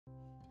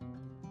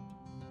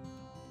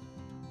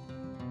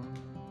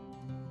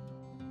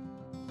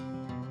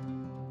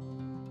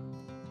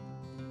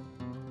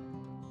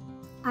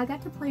I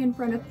got to play in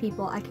front of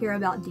people I care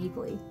about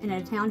deeply, and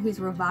in a town whose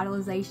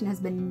revitalization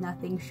has been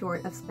nothing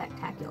short of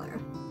spectacular.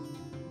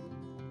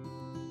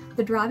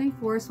 The driving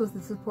force was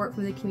the support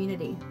from the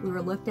community. We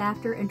were looked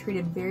after and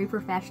treated very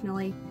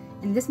professionally,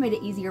 and this made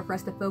it easier for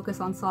us to focus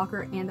on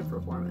soccer and the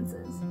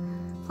performances.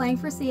 Playing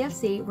for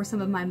CFC were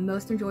some of my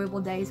most enjoyable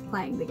days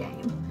playing the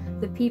game.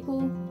 The people,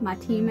 my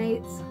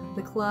teammates,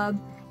 the club,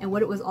 and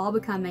what it was all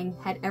becoming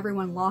had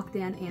everyone locked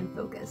in and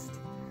focused.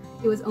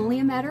 It was only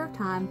a matter of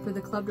time for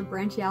the club to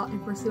branch out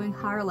and pursuing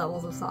higher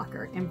levels of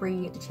soccer and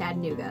bringing it to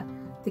Chattanooga.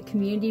 The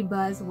community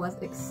buzz was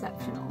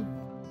exceptional.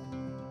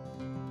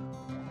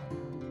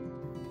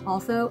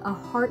 Also, a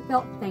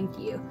heartfelt thank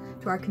you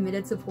to our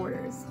committed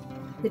supporters,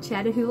 the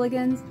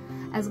Chattahooligans,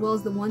 as well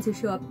as the ones who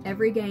show up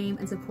every game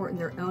and support in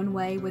their own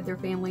way with their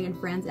family and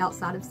friends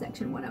outside of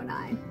Section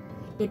 109.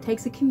 It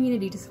takes a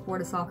community to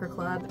support a soccer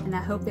club, and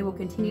I hope they will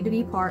continue to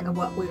be part of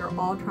what we are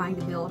all trying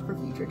to build for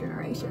future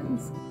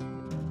generations.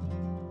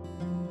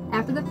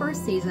 After the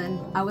first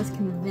season, I was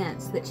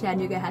convinced that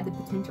Chattanooga had the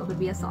potential to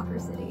be a soccer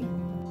city.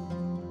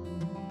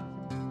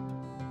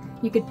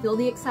 You could feel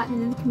the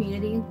excitement in the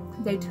community.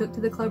 They took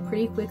to the club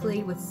pretty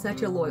quickly with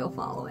such a loyal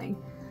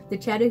following. The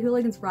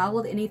Chattahooligans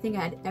rivaled anything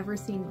I had ever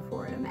seen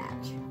before in a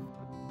match.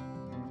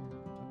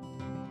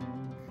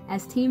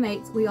 As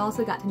teammates, we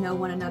also got to know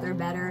one another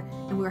better,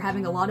 and we were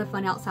having a lot of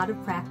fun outside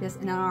of practice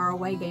and on our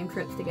away game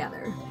trips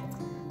together.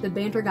 The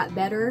banter got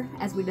better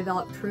as we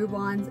developed true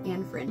bonds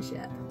and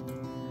friendship.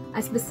 I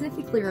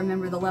specifically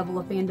remember the level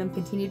of fandom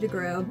continued to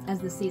grow as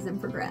the season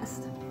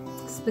progressed.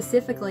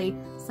 Specifically,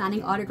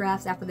 signing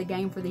autographs after the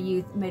game for the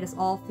youth made us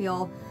all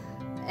feel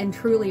and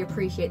truly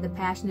appreciate the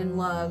passion and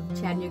love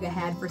Chattanooga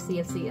had for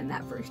CFC in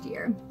that first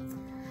year.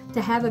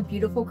 To have a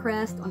beautiful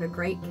crest on a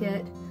great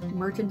kit,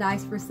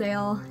 merchandise for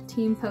sale,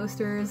 team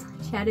posters,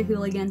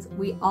 Chattahooligans,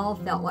 we all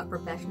felt like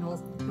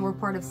professionals and were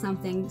part of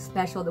something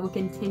special that would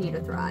continue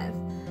to thrive.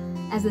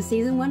 As the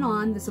season went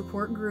on, the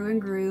support grew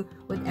and grew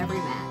with every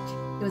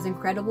match. It was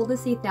incredible to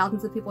see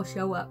thousands of people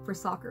show up for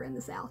soccer in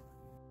the South.